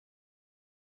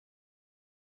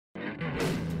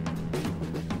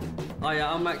Hi,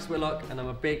 I'm Max Whitlock and I'm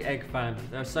a big egg fan.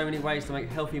 There are so many ways to make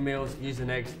healthy meals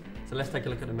using eggs, so let's take a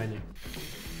look at the menu.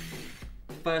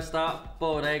 First up,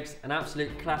 boiled eggs, an absolute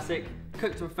classic,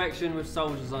 cooked to perfection with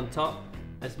soldiers on top.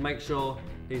 Let's make sure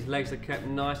these legs are kept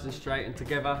nice and straight and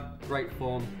together. Great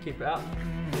form, keep it up.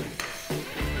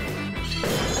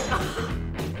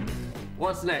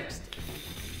 What's next?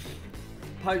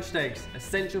 Poached eggs,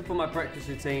 essential for my breakfast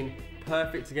routine,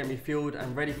 perfect to get me fueled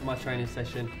and ready for my training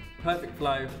session. Perfect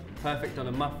flow, perfect on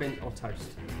a muffin or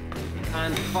toast.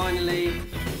 And finally,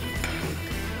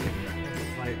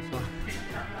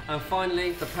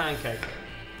 the pancake.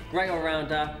 Great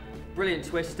all-rounder, brilliant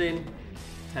twisting,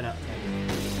 10 out of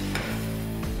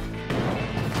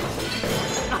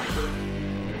 10.